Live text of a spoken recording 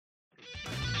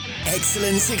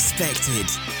Excellence Expected,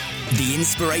 the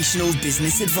Inspirational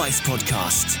Business Advice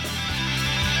Podcast.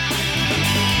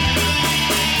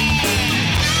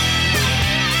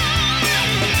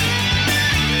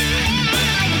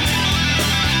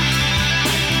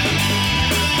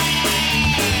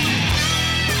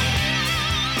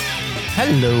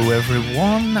 Hello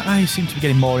everyone, I seem to be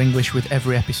getting more English with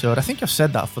every episode. I think I've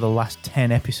said that for the last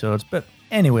 10 episodes, but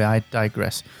anyway, I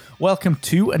digress. Welcome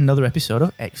to another episode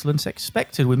of Excellence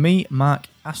Expected with me, Mark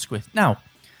Asquith. Now,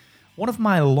 one of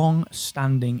my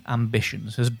long-standing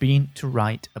ambitions has been to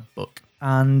write a book,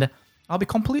 and I'll be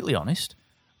completely honest,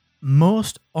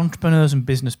 most entrepreneurs and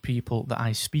business people that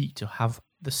I speak to have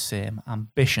the same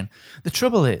ambition. The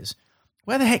trouble is,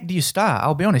 where the heck do you start?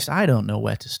 I'll be honest, I don't know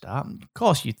where to start. Of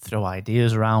course, you'd throw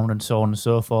ideas around and so on and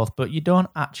so forth, but you don't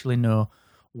actually know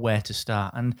where to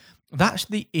start. And that's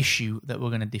the issue that we're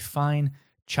going to define,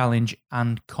 challenge,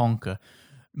 and conquer.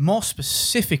 More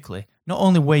specifically, not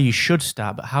only where you should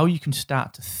start, but how you can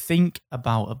start to think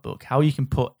about a book, how you can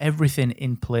put everything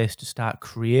in place to start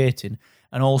creating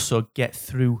and also get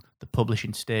through the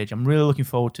publishing stage. I'm really looking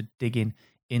forward to digging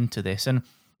into this. And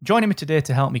joining me today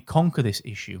to help me conquer this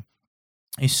issue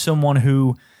is someone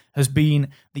who has been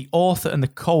the author and the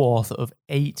co-author of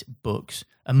 8 books,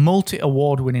 a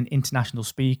multi-award-winning international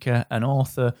speaker, an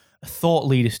author, a thought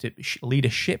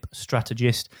leadership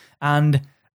strategist, and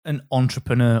an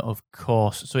entrepreneur, of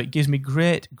course. So it gives me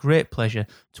great pleasure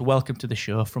to welcome to the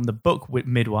show from the Book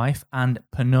Midwife and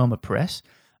Panoma Press,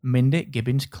 Mindy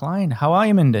Gibbons-Klein. How are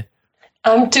you, Mindy?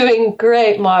 I'm doing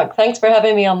great, Mark. Thanks for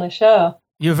having me on the show.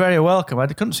 You're very welcome. I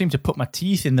couldn't seem to put my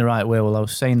teeth in the right way while I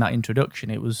was saying that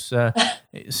introduction. It was, I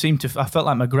felt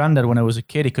like my granddad when I was a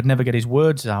kid. He could never get his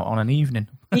words out on an evening.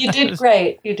 You did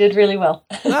great. You did really well.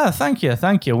 Thank you.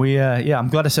 I'm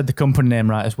glad I said the company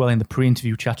name right as well. In the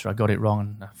pre-interview chatter, I got it wrong,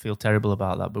 and I feel terrible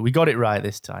about that. But we got it right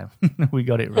this time. We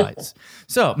got it right.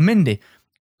 So, Mindy,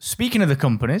 speaking of the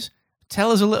companies,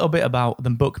 tell us a little bit about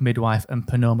the Book Midwife and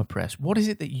Panoma Press. What is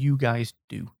it that you guys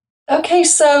do? Okay,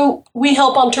 so we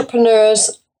help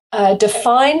entrepreneurs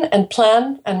define and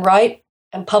plan and write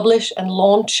and publish and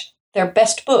launch their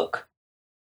best book.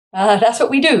 That's what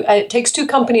we do. It takes 2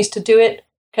 companies to do it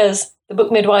because the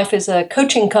Book Midwife is a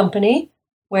coaching company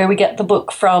where we get the book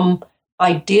from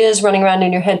ideas running around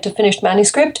in your head to finished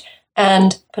manuscript,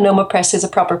 and Panoma Press is a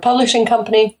proper publishing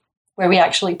company where we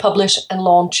actually publish and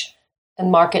launch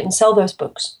and market and sell those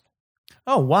books.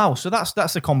 Oh, wow. So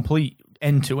that's a complete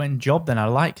end-to-end job then. I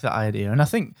like that idea. And I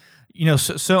think,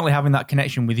 certainly having that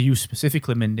connection with you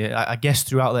specifically, Mindy, I guess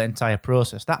throughout the entire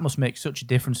process, that must make such a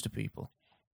difference to people.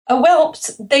 Well,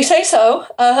 they say so.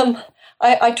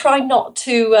 I try not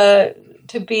to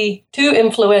be too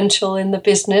influential in the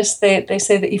business. They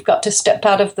say that you've got to step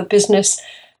out of the business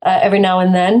every now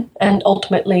and then. And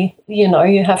ultimately,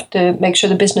 you have to make sure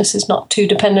the business is not too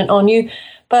dependent on you.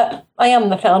 But I am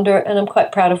the founder, and I'm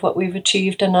quite proud of what we've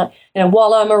achieved. And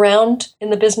while I'm around in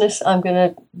the business, I'm going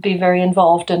to be very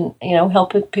involved and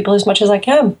help people as much as I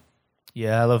can.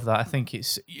 Yeah, I love that. I think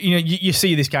it's you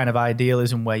see this kind of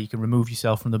idealism where you can remove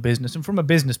yourself from the business, and from a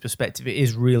business perspective, it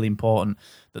is really important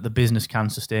that the business can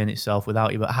sustain itself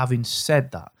without you. But having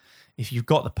said that, if you've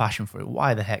got the passion for it,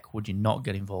 why the heck would you not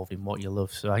get involved in what you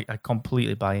love? So I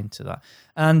completely buy into that.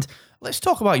 And let's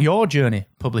talk about your journey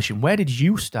publishing. Where did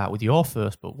you start with your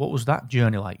first book? What was that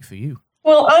journey like for you?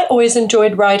 Well, I always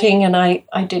enjoyed writing, and I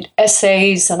did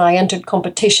essays, and I entered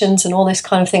competitions and all this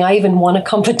kind of thing. I even won a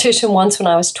competition once when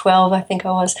I was 12, I think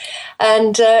I was.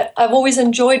 And I've always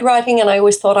enjoyed writing, and I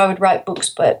always thought I would write books,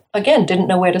 but again, didn't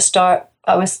know where to start.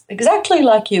 I was exactly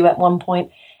like you at one point.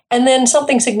 And then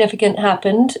something significant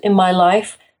happened in my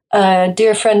life. A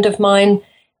dear friend of mine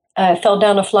fell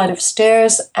down a flight of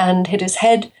stairs and hit his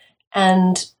head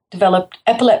and developed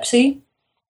epilepsy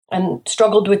and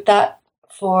struggled with that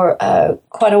for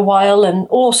quite a while, and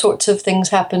all sorts of things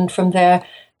happened from there.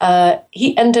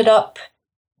 He ended up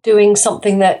doing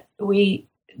something that we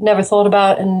never thought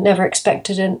about and never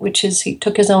expected, which is he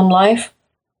took his own life.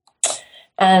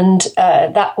 And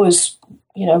that was,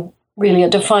 really a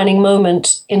defining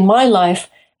moment in my life.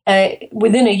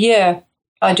 Within a year,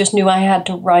 I just knew I had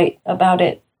to write about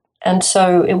it. And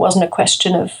so it wasn't a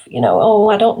question of,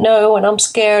 I don't know, and I'm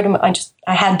scared.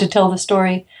 I had to tell the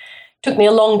story. It took me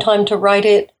a long time to write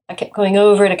it. I kept going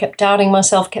over it. I kept doubting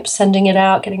myself, kept sending it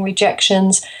out, getting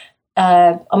rejections.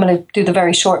 I'm going to do the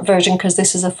very short version because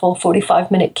this is a full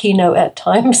 45-minute keynote at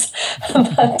times.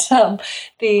 But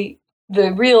the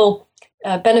real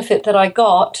benefit that I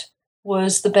got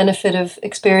was the benefit of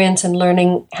experience and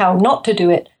learning how not to do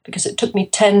it, because it took me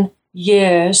 10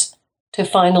 years to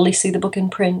finally see the book in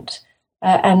print.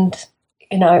 And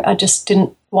I just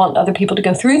didn't want other people to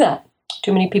go through that.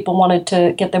 Too many people wanted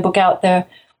to get their book out there,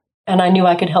 and I knew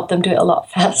I could help them do it a lot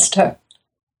faster.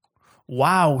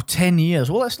 Wow, 10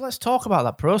 years. Well, let's talk about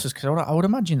that process, because I would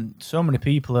imagine so many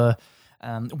people are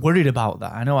worried about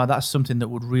that. I know that's something that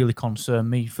would really concern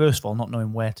me, first of all, not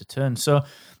knowing where to turn. So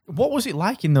what was it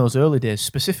like in those early days,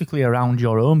 specifically around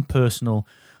your own personal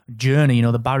journey,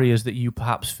 the barriers that you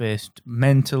perhaps faced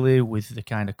mentally, with the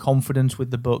kind of confidence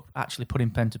with the book, actually putting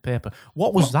pen to paper?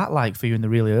 What was that like for you in the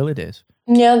really early days?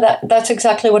 Yeah, that's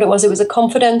exactly what it was. It was a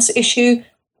confidence issue.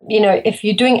 If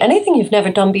you're doing anything you've never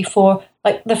done before,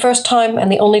 like the first time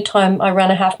and the only time I ran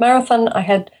a half marathon, I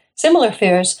had similar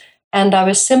fears and I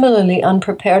was similarly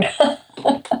unprepared.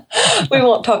 We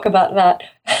won't talk about that.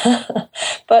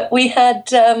 But we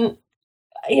had,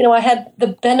 I had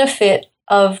the benefit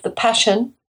of the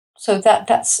passion. So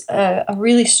that's a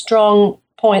really strong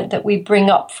point that we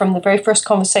bring up from the very first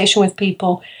conversation with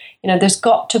people. There's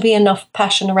got to be enough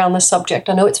passion around the subject.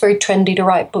 I know it's very trendy to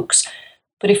write books,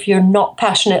 but if you're not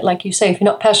passionate, like you say, if you're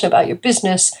not passionate about your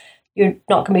business, you're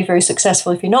not going to be very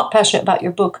successful. If you're not passionate about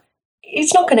your book,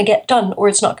 it's not going to get done, or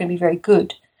it's not going to be very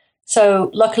good.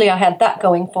 So luckily I had that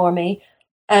going for me.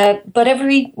 But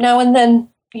every now and then,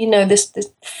 this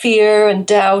fear and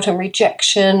doubt and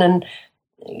rejection and,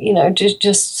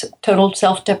 just total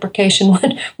self-deprecation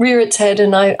would rear its head.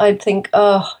 And I'd think,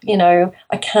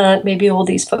 I can't, maybe all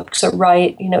these folks are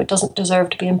right. It doesn't deserve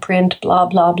to be in print, blah,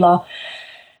 blah, blah.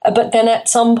 But then at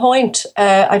some point,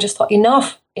 I just thought,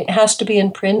 enough. It has to be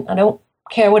in print. I don't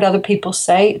care what other people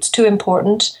say. It's too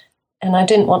important. And I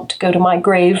didn't want to go to my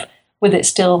grave with it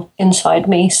still inside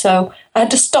me. So I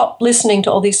had to stop listening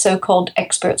to all these so-called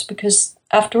experts, because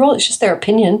after all, it's just their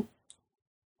opinion.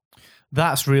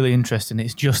 That's really interesting.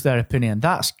 It's just their opinion.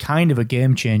 That's kind of a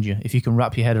game changer if you can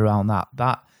wrap your head around that.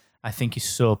 That, I think, is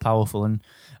so powerful. And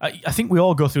I think we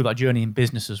all go through that journey in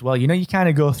business as well. You kind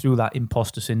of go through that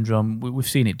imposter syndrome. We've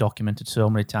seen it documented so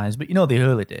many times. But the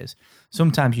early days,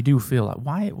 sometimes you do feel like,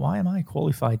 why am I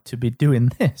qualified to be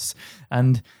doing this?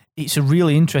 And it's a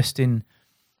really interesting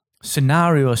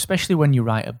scenario, especially when you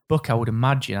write a book, I would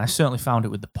imagine. I certainly found it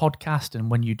with the podcast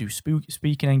and when you do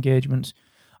speaking engagements.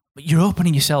 But you're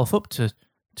opening yourself up to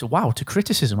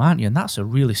criticism, aren't you? And that's a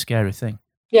really scary thing.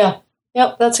 Yeah.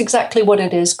 Yep, that's exactly what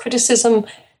it is. Criticism,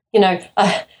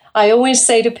 I always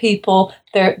say to people,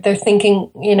 they're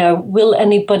thinking, will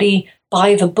anybody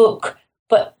buy the book?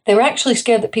 But they're actually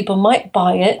scared that people might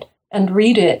buy it and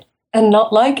read it and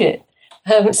not like it.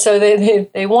 So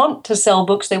they want to sell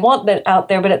books, they want that out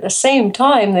there, but at the same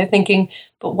time, they're thinking,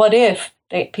 but what if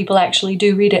people actually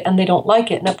do read it and they don't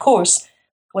like it? And of course,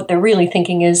 what they're really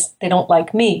thinking is they don't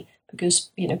like me,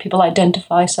 because people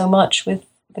identify so much with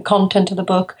the content of the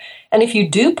book. And if you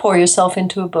do pour yourself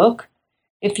into a book,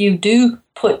 if you do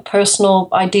put personal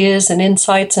ideas and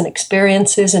insights and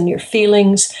experiences and your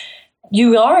feelings,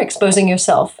 you are exposing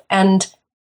yourself. And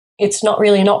it's not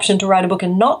really an option to write a book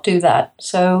and not do that.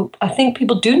 So I think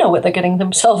people do know what they're getting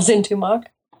themselves into, Mark.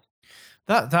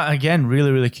 That again,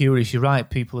 really, really curious. You're right.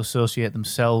 People associate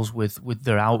themselves with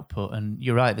their output, and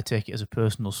you're right. They take it as a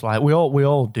personal slight. We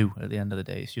all do at the end of the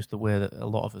day. It's just the way that a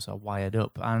lot of us are wired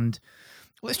up. And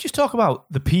let's just talk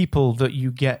about the people that you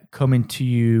get coming to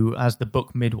you as the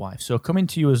book midwife. So coming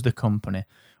to you as the company,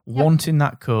 wanting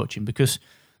that coaching, because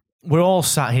we're all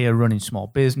sat here running small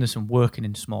business and working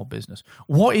in small business.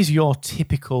 What is your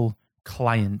typical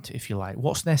client, if you like?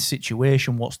 What's their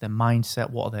situation? What's their mindset?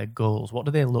 What are their goals? What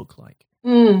do they look like?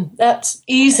 That's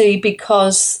easy,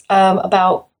 because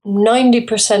about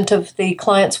 90% of the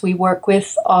clients we work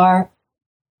with are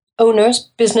owners,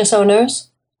 business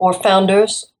owners, or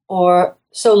founders, or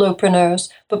solopreneurs.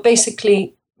 But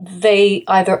basically, they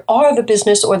either are the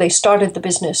business or they started the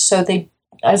business. So they,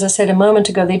 as I said a moment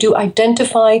ago, they do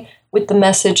identify with the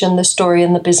message and the story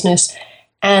in the business,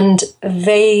 and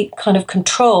they kind of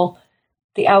control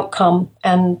the outcome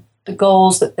and the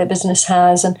goals that their business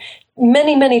has. And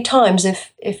many, many times,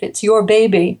 if it's your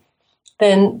baby,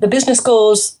 then the business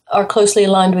goals are closely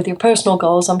aligned with your personal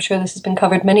goals. I'm sure this has been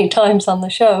covered many times on the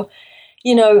show.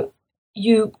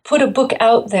 You put a book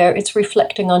out there, it's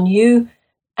reflecting on you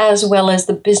as well as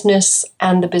the business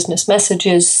and the business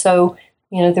messages. So,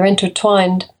 they're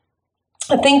intertwined.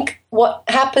 I think what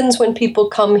happens when people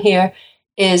come here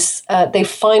is they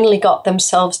finally got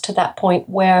themselves to that point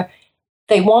where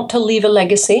they want to leave a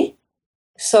legacy.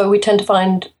 So we tend to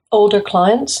find older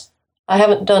clients. I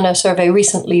haven't done a survey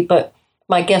recently, but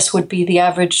my guess would be the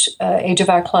average age of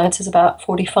our clients is about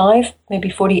 45, maybe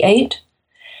 48.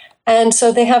 And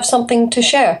so they have something to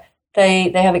share.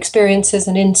 They have experiences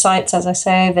and insights, as I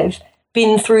say. They've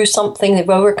been through something, they've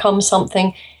overcome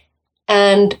something.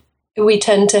 And we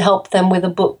tend to help them with a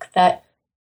book that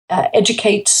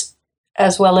educates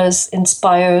as well as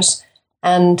inspires,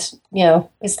 and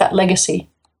it's that legacy.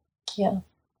 Yeah.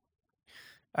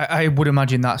 I would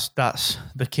imagine that's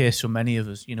the case for many of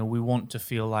us. We want to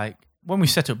feel like when we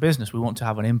set up business, we want to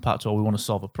have an impact, or we want to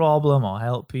solve a problem or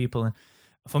help people. And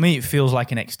for me, it feels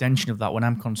like an extension of that when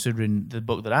I'm considering the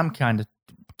book that I'm kind of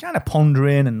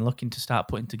pondering and looking to start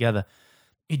putting together.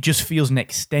 It just feels an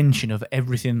extension of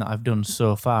everything that I've done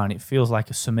so far, and it feels like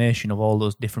a summation of all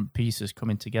those different pieces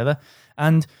coming together.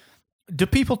 And do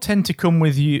people tend to come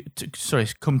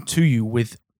to you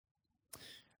with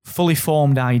fully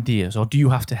formed ideas, or do you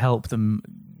have to help them,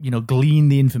 glean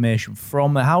the information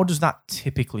from? How does that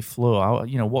typically flow?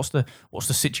 What's the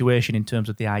situation in terms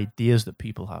of the ideas that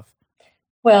people have?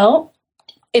 Well,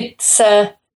 it's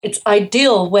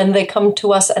ideal when they come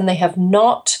to us and they have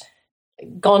not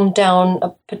gone down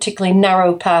a particularly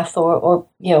narrow path, or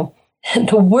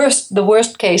the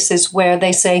worst case is where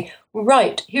they say,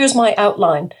 right, here's my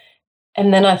outline.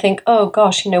 And then I think, oh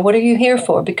gosh, what are you here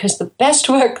for? Because the best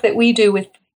work that we do with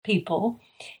people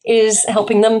is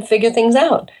helping them figure things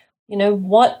out.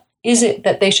 What is it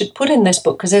that they should put in this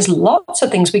book? Because there's lots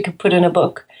of things we could put in a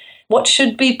book. What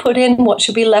should be put in? What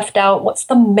should be left out? What's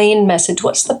the main message?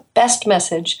 What's the best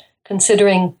message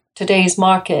considering today's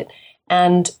market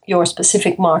and your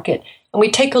specific market? And we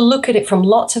take a look at it from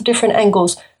lots of different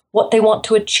angles, what they want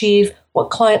to achieve, what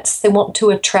clients they want to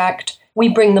attract. We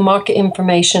bring the market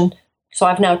information. So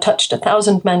I've now touched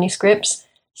 1,000 manuscripts.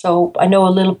 So I know a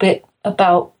little bit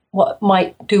about what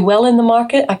might do well in the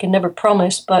market. I can never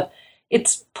promise, but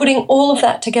it's putting all of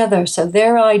that together. So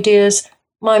their ideas,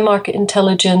 my market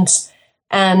intelligence,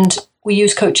 and we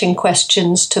use coaching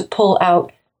questions to pull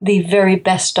out the very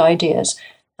best ideas.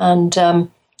 And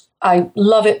I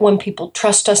love it when people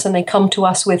trust us and they come to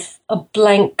us with a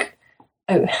blank,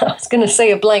 I was going to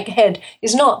say a blank head.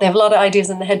 It's not. They have a lot of ideas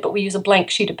in the head, but we use a blank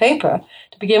sheet of paper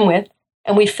to begin with,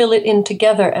 and we fill it in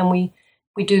together, and we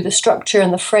do the structure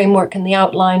and the framework and the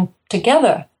outline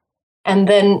together. And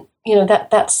then,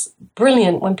 that's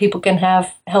brilliant when people can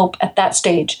have help at that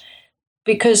stage,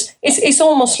 because it's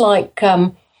almost like,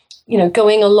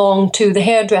 going along to the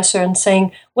hairdresser and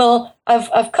saying, well,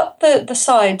 I've cut the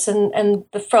sides and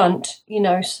the front,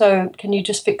 so can you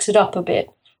just fix it up a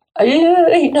bit?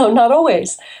 No, not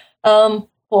always.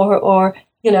 Or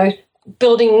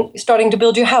starting to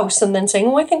build your house and then saying,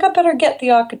 oh, I think I better get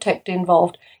the architect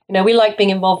involved. We like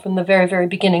being involved from the very, very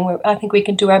beginning, where I think we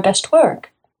can do our best work.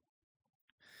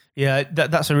 Yeah,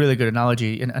 that's a really good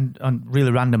analogy. And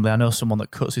really randomly, I know someone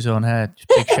that cuts his own hair.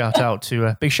 Big shout out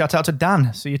to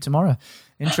Dan. See you tomorrow.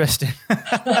 Interesting.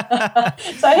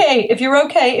 So, hey, if you're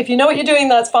okay, if you know what you're doing,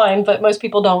 that's fine. But most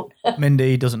people don't.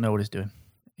 Mindy doesn't know what he's doing.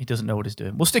 He doesn't know what he's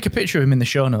doing. We'll stick a picture of him in the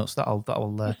show notes. He'll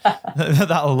love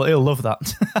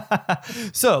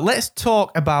that. So let's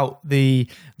talk about the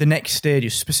next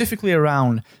stages, specifically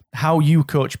around how you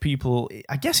coach people,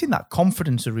 I guess, in that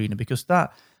confidence arena, because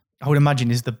that, I would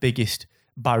imagine, is the biggest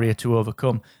barrier to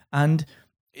overcome. And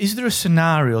is there a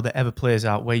scenario that ever plays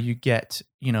out where you get,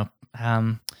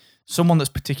 someone that's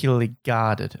particularly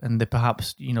guarded, and they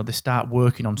perhaps, they start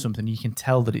working on something, you can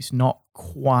tell that it's not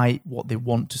quite what they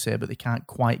want to say, but they can't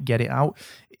quite get it out?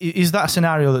 Is that a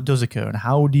scenario that does occur, and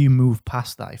how do you move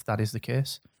past that if that is the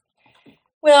case?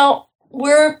 Well,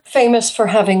 we're famous for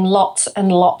having lots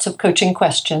and lots of coaching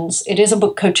questions. It is a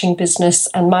book coaching business,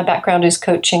 and my background is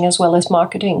coaching as well as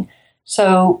marketing.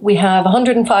 So we have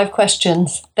 105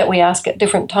 questions that we ask at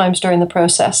different times during the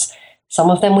process. Some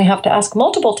of them we have to ask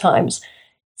multiple times.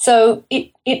 So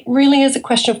it really is a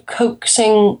question of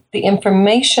coaxing the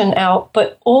information out,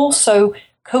 but also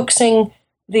coaxing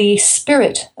the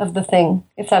spirit of the thing,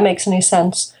 if that makes any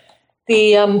sense.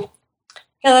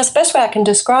 That's the best way I can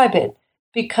describe it,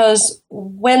 because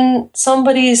when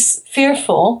somebody's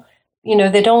fearful,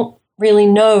 they don't really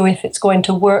know if it's going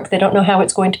to work, they don't know how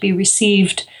it's going to be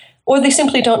received, or they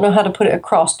simply don't know how to put it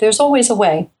across. There's always a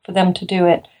way for them to do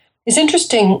it. It's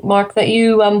interesting, Mark, that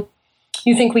you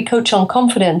think we coach on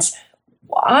confidence.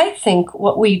 I think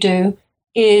what we do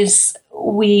is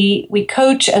we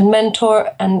coach and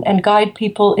mentor and guide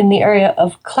people in the area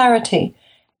of clarity.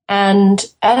 And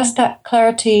as that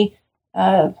clarity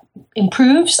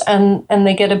improves and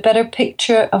they get a better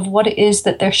picture of what it is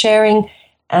that they're sharing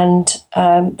and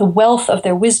the wealth of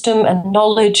their wisdom and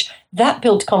knowledge, that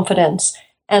builds confidence.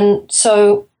 And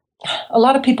so a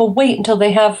lot of people wait until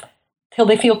they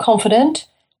feel confident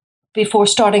before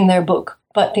starting their book.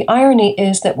 But the irony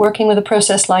is that working with a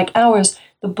process like ours,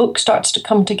 the book starts to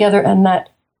come together, and that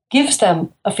gives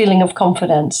them a feeling of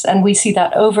confidence. And we see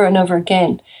that over and over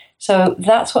again. So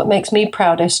that's what makes me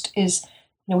proudest is,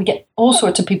 we get all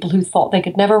sorts of people who thought they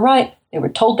could never write, They were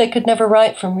told they could never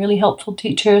write from really helpful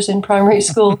teachers in primary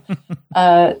school.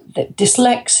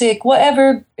 Dyslexic,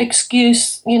 whatever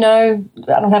excuse, I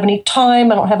don't have any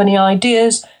time, I don't have any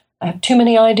ideas, I have too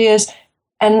many ideas.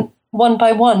 And one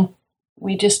by one,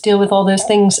 we just deal with all those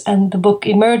things and the book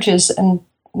emerges and,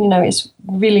 it's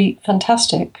really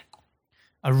fantastic.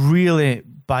 I really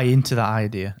buy into that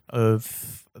idea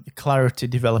of the clarity,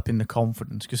 developing the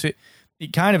confidence, because it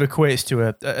kind of equates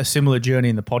to a similar journey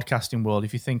in the podcasting world.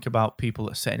 If you think about people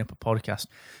that are setting up a podcast,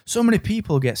 so many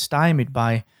people get stymied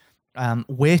by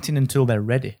waiting until they're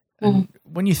ready. And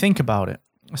when you think about it,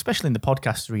 especially in the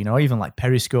podcast arena, or even like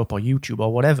Periscope or YouTube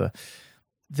or whatever,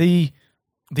 the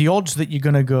odds that you're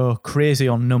going to go crazy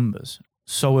on numbers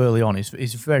so early on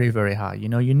is very, very high.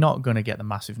 You're not going to get the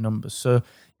massive numbers. So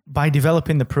by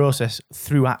developing the process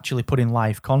through actually putting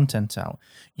live content out,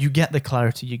 you get the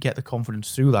clarity, you get the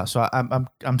confidence through that. So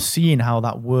I'm seeing how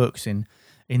that works in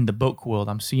the book world.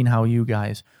 I'm seeing how you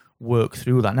guys work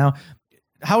through that. Now,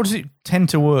 how does it tend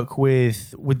to work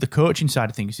with the coaching side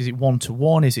of things? Is it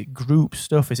one-to-one? Is it group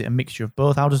stuff? Is it a mixture of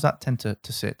both? How does that tend to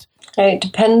sit? It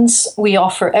depends. We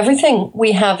offer everything.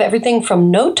 We have everything from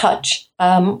no touch,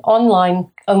 online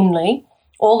only,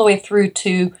 all the way through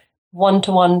to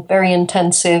one-to-one, very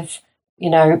intensive,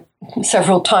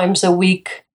 several times a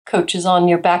week, coaches on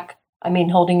your back,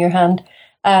 holding your hand.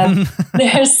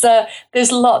 There's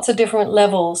lots of different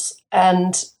levels,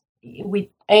 and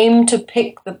we aim to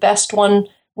pick the best one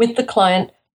with the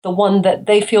client, the one that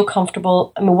they feel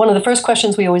comfortable. One of the first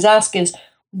questions we always ask is,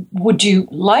 would you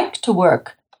like to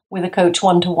work with a coach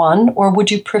one-to-one, or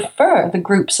would you prefer the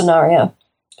group scenario?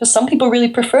 Because some people really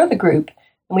prefer the group,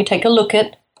 and we take a look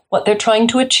at what they're trying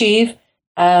to achieve.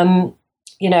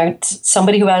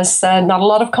 Somebody who has not a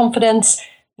lot of confidence,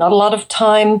 not a lot of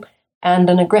time, and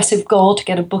an aggressive goal to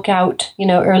get a book out,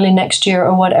 early next year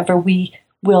or whatever, we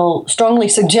will strongly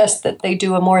suggest that they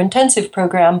do a more intensive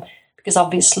program, because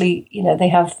obviously, they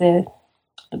have the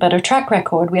better track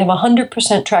record. We have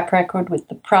 100% track record with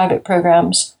the private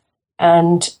programs,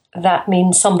 and that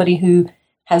means somebody who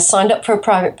has signed up for a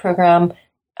private program,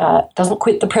 doesn't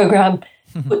quit the program,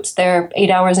 puts their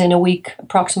 8 hours in a week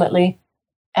approximately,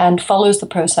 and follows the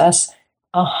process.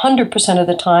 100% of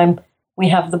the time, we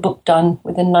have the book done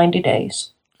within 90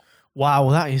 days. Wow,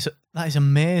 that is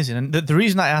amazing. And the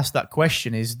reason I asked that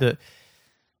question is that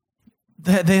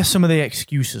they're some of the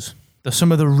excuses. They're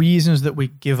some of the reasons that we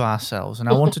give ourselves. And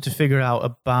I wanted to figure out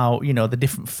about, the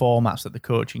different formats that the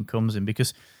coaching comes in,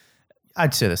 because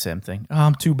I'd say the same thing. Oh,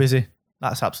 I'm too busy.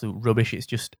 That's absolute rubbish. It's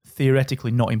just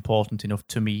theoretically not important enough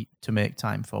to me to make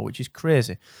time for, which is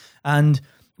crazy. And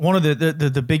one of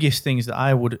the biggest things that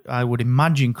I would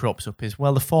imagine crops up is,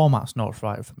 well, the format's not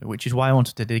right for me, which is why I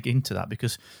wanted to dig into that,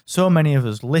 because so many of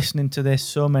us listening to this,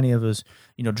 so many of us,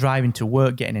 driving to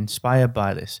work, getting inspired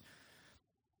by this,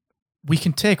 we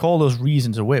can take all those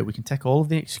reasons away. We can take all of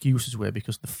the excuses away,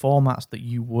 because the formats that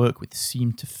you work with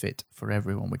seem to fit for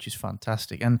everyone, which is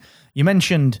fantastic. And you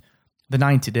mentioned the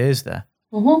 90 days there.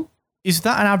 Mm-hmm. Is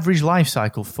that an average life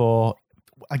cycle for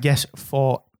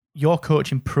your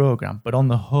coaching program, but on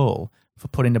the whole, for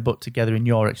putting a book together in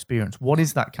your experience? What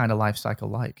is that kind of life cycle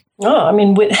like?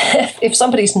 If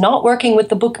somebody's not working with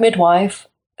the book midwife,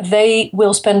 they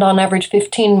will spend on average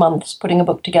 15 months putting a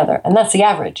book together. And that's the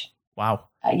average. Wow.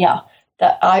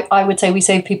 I would say we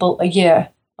save people a year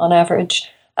on average.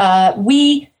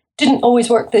 We didn't always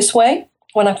work this way.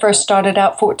 When I first started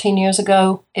out 14 years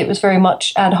ago, it was very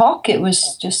much ad hoc. It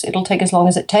was just, it'll take as long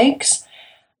as it takes.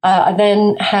 I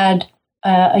then had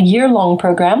a year-long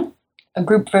program, a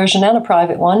group version and a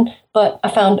private one, but I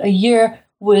found a year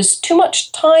was too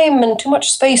much time and too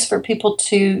much space for people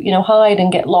to, hide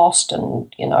and get lost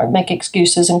and, make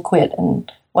excuses and quit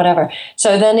and whatever.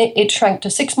 So then it shrank to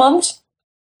 6 months,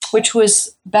 which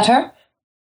was better.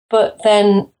 But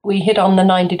then we hit on the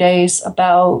 90 days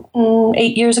about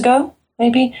 8 years ago,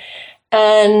 maybe.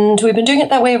 And we've been doing it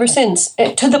that way ever since,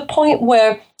 to the point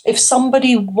where if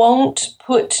somebody won't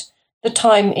put the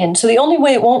time in, so the only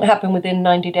way it won't happen within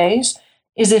 90 days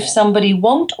is if somebody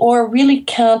won't or really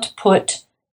can't put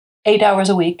 8 hours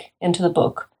a week into the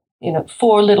book.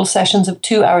 4 little sessions of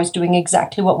 2 hours doing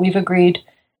exactly what we've agreed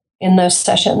in those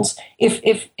sessions.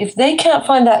 If they can't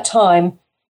find that time,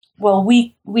 well,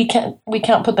 we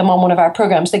can't put them on one of our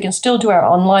programs. They can still do our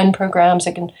online programs.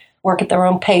 They can work at their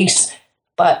own pace,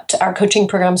 but our coaching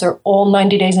programs are all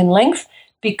 90 days in length,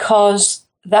 because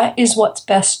that is what's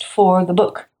best for the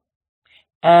book.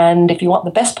 And if you want the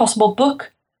best possible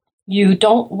book, you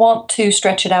don't want to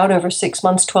stretch it out over 6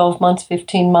 months, 12 months,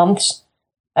 15 months.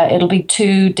 It'll be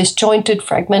too disjointed,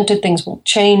 fragmented. Things will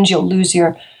change. You'll lose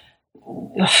your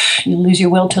you lose your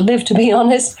will to live, to be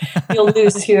honest. You'll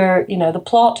lose your, the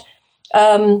plot.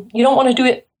 You don't want to do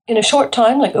it in a short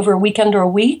time, like over a weekend or a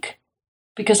week,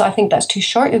 because I think that's too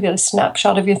short. You'll get a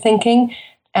snapshot of your thinking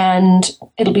and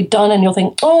it'll be done and you'll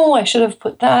think, oh, I should have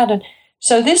put that. And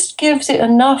so this gives it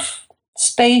enough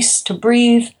space to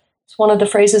breathe. It's one of the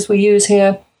phrases we use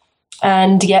here.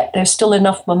 And yet there's still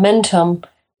enough momentum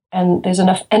and there's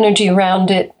enough energy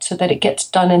around it so that it gets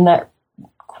done in that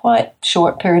quite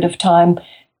short period of time.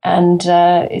 And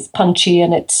it's punchy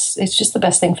and it's just the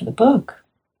best thing for the book.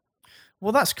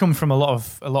 Well, that's come from a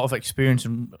lot of experience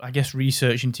and I guess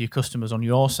research into your customers on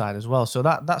your side as well. So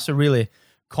that's a really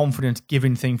confidence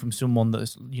giving thing from someone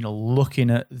that's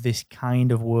looking at this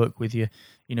kind of work with you.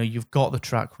 You've got the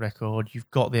track record,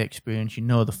 you've got the experience, you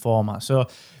know the format. So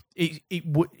it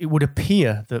would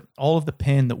appear that all of the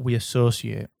pain that we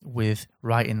associate with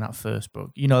writing that first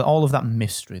book, all of that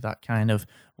mystery, that kind of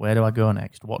where do I go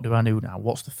next, what do I do now,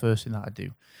 what's the first thing that I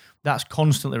do, that's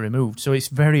constantly removed. So it's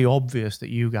very obvious that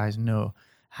you guys know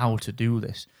how to do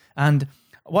this. And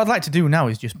what I'd like to do now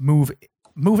is just move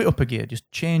it up a gear, just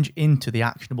change into the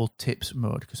actionable tips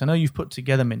mode. Because I know you've put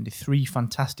together, Mindy, 3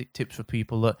 fantastic tips for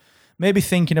people that may be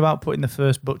thinking about putting the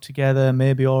first book together,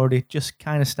 maybe already just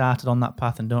kind of started on that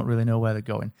path and don't really know where they're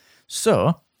going.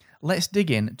 So let's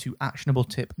dig in to actionable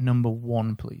tip number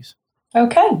 1, please.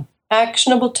 Okay.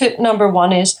 Actionable tip number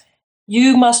 1 is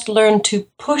you must learn to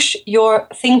push your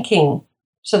thinking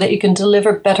so that you can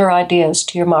deliver better ideas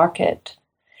to your market.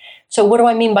 So what do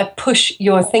I mean by push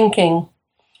your thinking?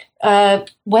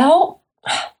 Well,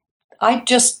 I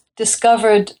just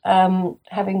discovered,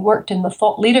 having worked in the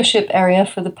thought leadership area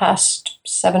for the past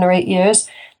 7 or 8 years,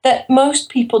 that most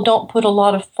people don't put a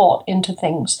lot of thought into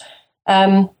things.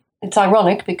 It's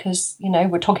ironic because,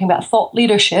 we're talking about thought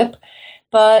leadership,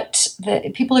 but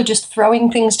people are just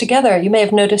throwing things together. You may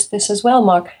have noticed this as well,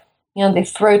 Mark. They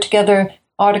throw together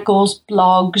articles,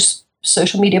 blogs,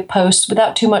 social media posts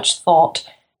without too much thought,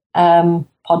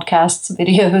 podcasts,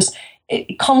 videos,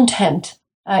 content.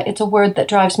 It's a word that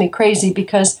drives me crazy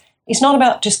because it's not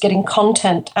about just getting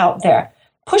content out there.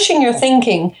 Pushing your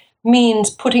thinking means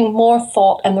putting more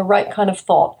thought and the right kind of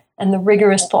thought and the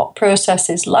rigorous thought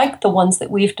processes like the ones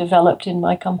that we've developed in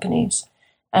my companies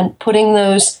and putting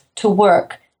those to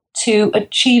work to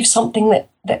achieve something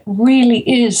that really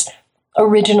is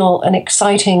original and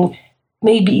exciting,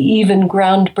 maybe even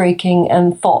groundbreaking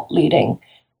and thought-leading.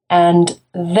 And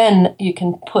then you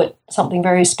can put something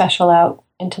very special out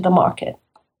into the market.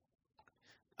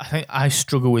 I think I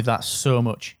struggle with that so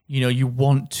much. You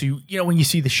want to, when you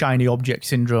see the shiny object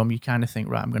syndrome, you kind of think,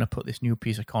 right, I'm going to put this new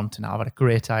piece of content out. I've had a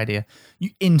great idea.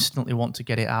 You instantly want to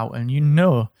get it out. And you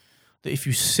know that if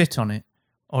you sit on it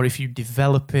or if you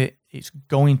develop it, it's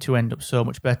going to end up so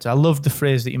much better. I love the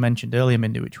phrase that you mentioned earlier,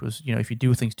 Mindy, which was, if you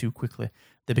do things too quickly,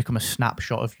 they become a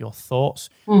snapshot of your thoughts,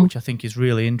 which I think is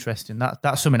really interesting.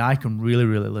 That's something I can really,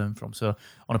 really learn from. So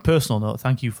on a personal note,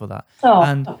 thank you for that.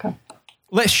 Okay.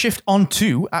 Let's shift on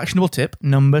to actionable tip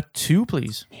number 2,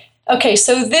 please. Okay,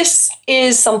 so this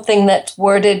is something that's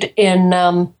worded in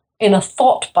a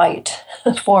thought bite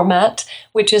format,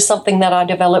 which is something that I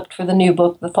developed for the new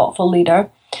book, The Thoughtful Leader.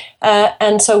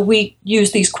 And so we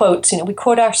use these quotes, we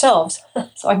quote ourselves.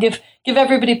 So I give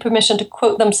everybody permission to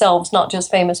quote themselves, not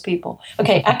just famous people.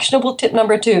 Okay, actionable tip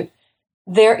number 2.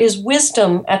 There is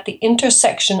wisdom at the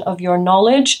intersection of your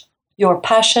knowledge, your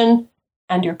passion,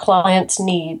 and your client's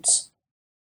needs.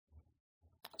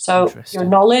 So your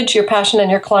knowledge, your passion, and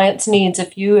your client's needs,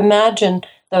 if you imagine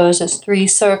those as 3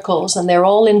 circles and they're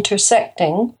all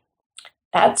intersecting,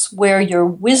 that's where your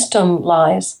wisdom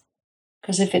lies.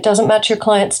 Because if it doesn't match your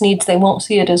client's needs, they won't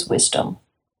see it as wisdom.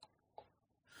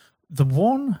 The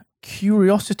one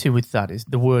curiosity with that is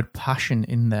the word passion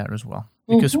in there as well.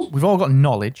 Because we've all got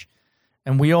knowledge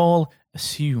and we all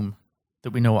assume that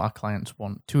we know what our clients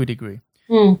want to a degree.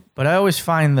 But I always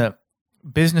find that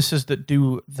businesses that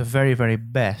do the very, very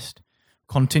best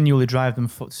continually drive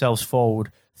themselves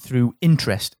forward through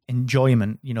interest,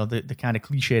 enjoyment, the kind of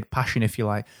cliched passion, if you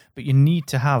like. But you need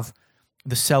to have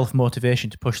the self-motivation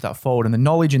to push that forward, and the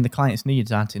knowledge and the client's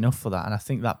needs aren't enough for that. And I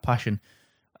think that passion,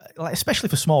 especially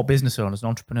for small business owners and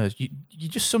entrepreneurs, you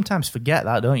just sometimes forget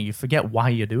that, don't you? You forget why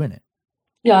you're doing it.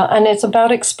 Yeah, and it's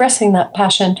about expressing that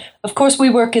passion. Of course, we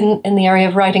work in the area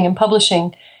of writing and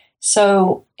publishing,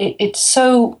 so it's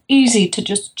so easy to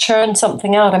just churn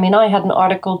something out. I mean, I had an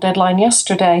article deadline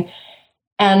yesterday,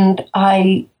 and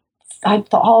I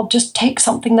thought, I'll just take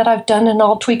something that I've done and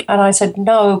I'll tweak. And I said,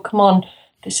 no, come on,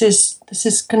 this is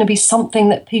going to be something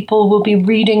that people will be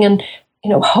reading and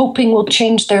hoping will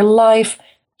change their life.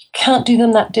 You can't do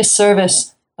them that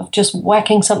disservice of just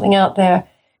whacking something out there,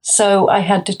 So I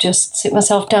had to just sit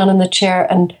myself down in the chair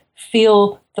and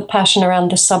feel the passion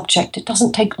around the subject. It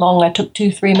doesn't take long. I took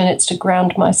 2-3 minutes to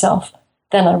ground myself.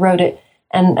 Then I wrote it,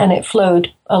 and it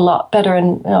flowed a lot better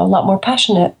and a lot more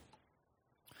passionate.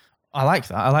 I like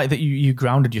that. I like that you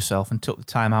grounded yourself and took the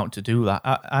time out to do that.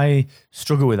 I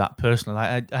struggle with that personally.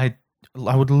 I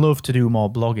would love to do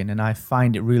more blogging, and I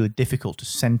find it really difficult to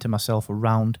center myself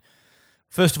around,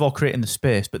 first of all, creating the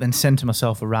space, but then center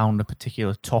myself around a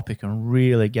particular topic and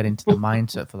really get into the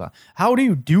mindset for that. How do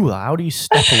you do that? How do you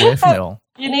step away from it all?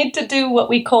 You need to do what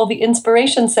we call the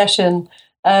inspiration session.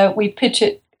 We pitch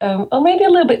it, or maybe a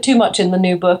little bit too much in the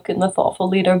new book, in The Thoughtful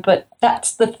Leader, but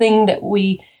that's the thing that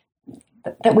we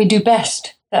do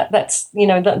best. That's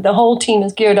the whole team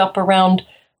is geared up around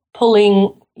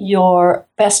pulling your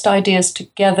best ideas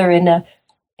together in a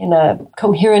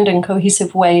coherent and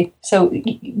cohesive way. So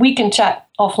we can chat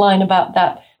offline about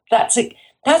that. That's it.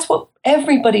 That's what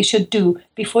everybody should do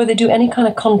before they do any kind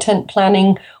of content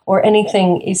planning or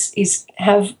anything. Is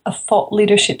have a thought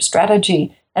leadership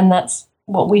strategy, and that's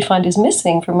what we find is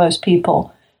missing for most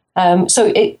people.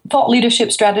 Thought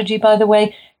leadership strategy, by the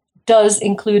way, does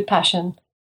include passion.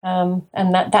 And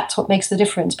that's what makes the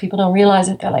difference. People don't realize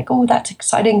it. They're like, oh, that's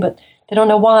exciting, but they don't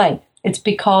know why. It's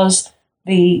because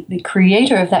the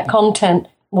creator of that content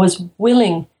was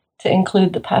willing to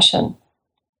include the passion.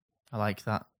 I like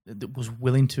that. It was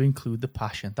willing to include the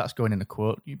passion. That's going in a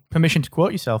quote. Permission to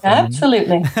quote yourself.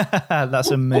 Absolutely. That's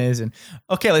amazing.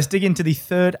 Okay, let's dig into the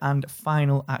third and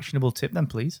final actionable tip then,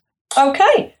 please.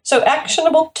 Okay, so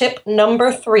actionable tip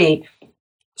number 3.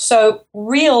 So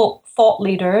real thought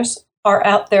leaders are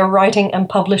out there writing and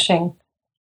publishing.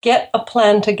 Get a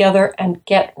plan together and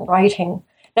get writing.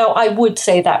 Now, I would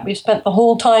say that. We've spent the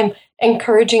whole time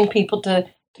encouraging people to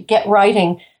get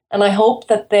writing, and I hope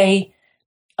that they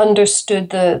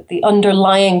understood the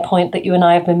underlying point that you and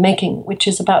I have been making, which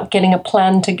is about getting a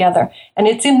plan together. And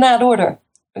it's in that order.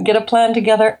 Get a plan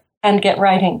together and get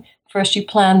writing. First you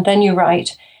plan, then you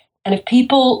write. And if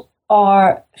people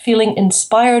are feeling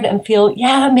inspired and feel,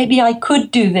 yeah, maybe I could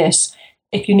do this,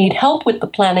 if you need help with the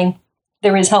planning,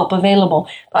 there is help available.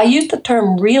 I use the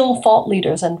term real thought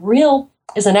leaders, and REAL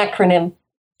is an acronym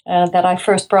that I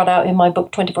first brought out in my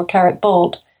book, 24 Karat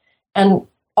Bold. And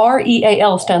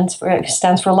REAL stands for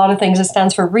a lot of things. It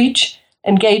stands for reach,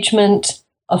 engagement,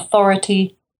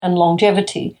 authority, and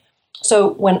longevity.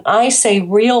 So when I say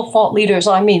real thought leaders,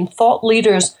 I mean thought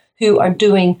leaders who are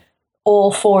doing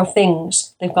all 4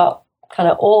 things. They've got kind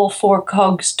of all 4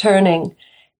 cogs turning,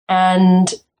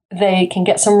 and they can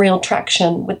get some real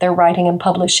traction with their writing and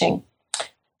publishing.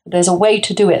 There's a way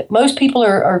to do it. Most people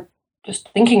are just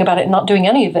thinking about it and not doing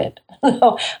any of it.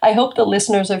 I hope the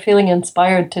listeners are feeling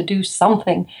inspired to do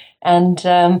something. And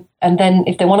then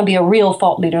if they want to be a real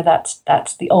thought leader, that's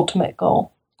the ultimate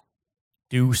goal.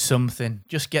 Do something.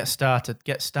 Just get started.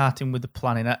 Get starting with the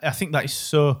planning. I think that is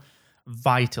so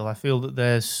vital. I feel that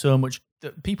there's so much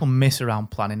that people miss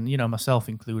around planning, myself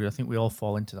included. I think we all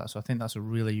fall into that. So I think that's a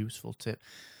really useful tip.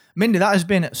 Mindy, that has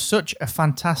been such a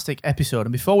fantastic episode.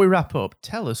 And before we wrap up,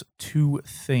 tell us 2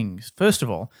 things. First of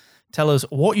all, tell us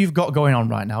what you've got going on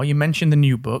right now. You mentioned the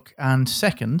new book. And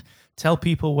second, tell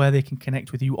people where they can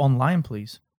connect with you online,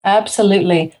 please.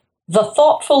 Absolutely. The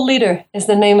Thoughtful Leader is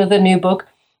the name of the new book.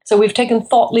 So we've taken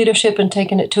thought leadership and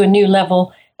taken it to a new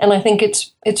level. And I think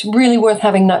it's really worth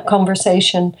having that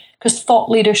conversation, because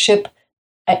thought leadership,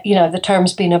 the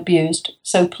term's been abused.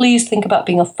 So please think about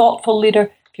being a thoughtful leader.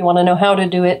 If you want to know how to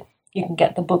do it, you can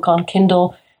get the book on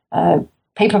Kindle,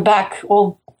 paperback,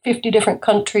 all 50 different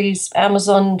countries,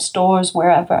 Amazon stores,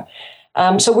 wherever.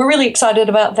 So we're really excited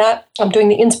about that. I'm doing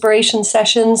the inspiration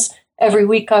sessions. Every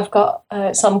week I've got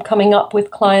some coming up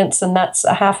with clients, and that's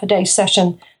a half-a-day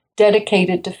session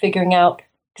dedicated to figuring out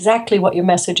exactly what your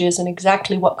message is and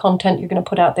exactly what content you're going to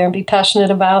put out there and be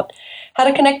passionate about. How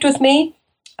to connect with me?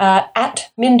 At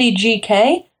Mindy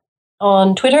GK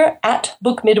on Twitter, at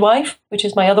Book Midwife, which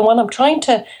is my other one. I'm trying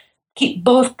to keep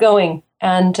both going.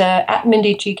 And at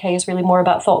Mindy GK is really more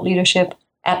about thought leadership.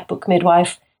 At Book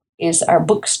Midwife is our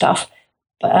book stuff.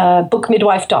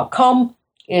 Bookmidwife.com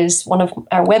is one of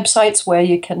our websites where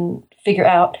you can figure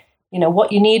out,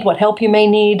 what you need, what help you may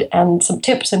need, and some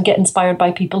tips, and get inspired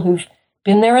by people who've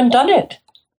been there and done it.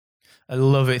 I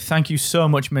love it. Thank you so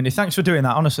much, Mindy. Thanks for doing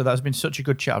that. Honestly, that's been such a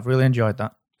good chat. I've really enjoyed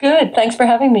that. Good. Thanks for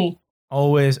having me.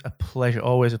 Always a pleasure.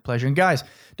 Always a pleasure. And guys,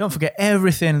 don't forget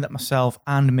everything that myself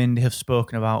and Mindy have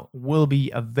spoken about will be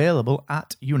available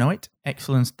at,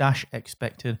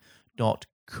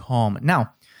 excellence-expected.com.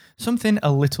 Now, something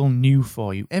a little new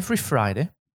for you. Every Friday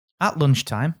at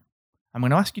lunchtime, I'm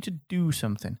going to ask you to do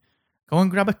something. Go and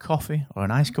grab a coffee or a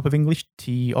nice cup of English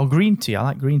tea or green tea. I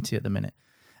like green tea at the minute.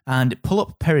 and pull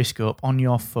up Periscope on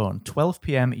your phone, 12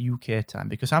 p.m. UK time,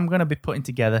 because I'm going to be putting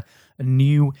together a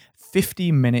new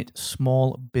 15-minute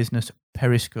small business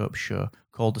Periscope show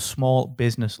called the Small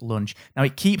Business Lunch. Now,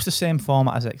 it keeps the same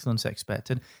format as Excellence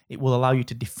Expected. It will allow you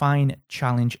to define,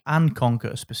 challenge, and conquer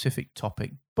a specific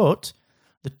topic, but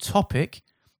the topic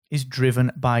is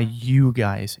driven by you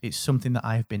guys. It's something that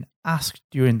I've been asked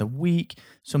during the week,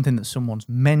 something that someone's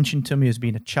mentioned to me has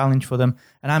been a challenge for them,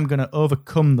 and I'm going to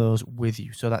overcome those with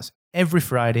you. So that's every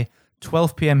Friday,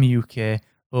 12 p.m. UK,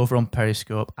 over on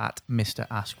Periscope at Mr.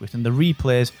 Asquith. And the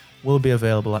replays will be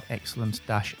available at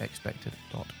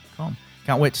excellence-expected.com.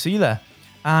 Can't wait to see you there.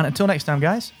 And until next time,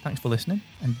 guys, thanks for listening.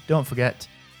 And don't forget,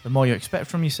 the more you expect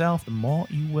from yourself, the more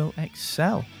you will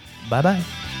excel. Bye-bye.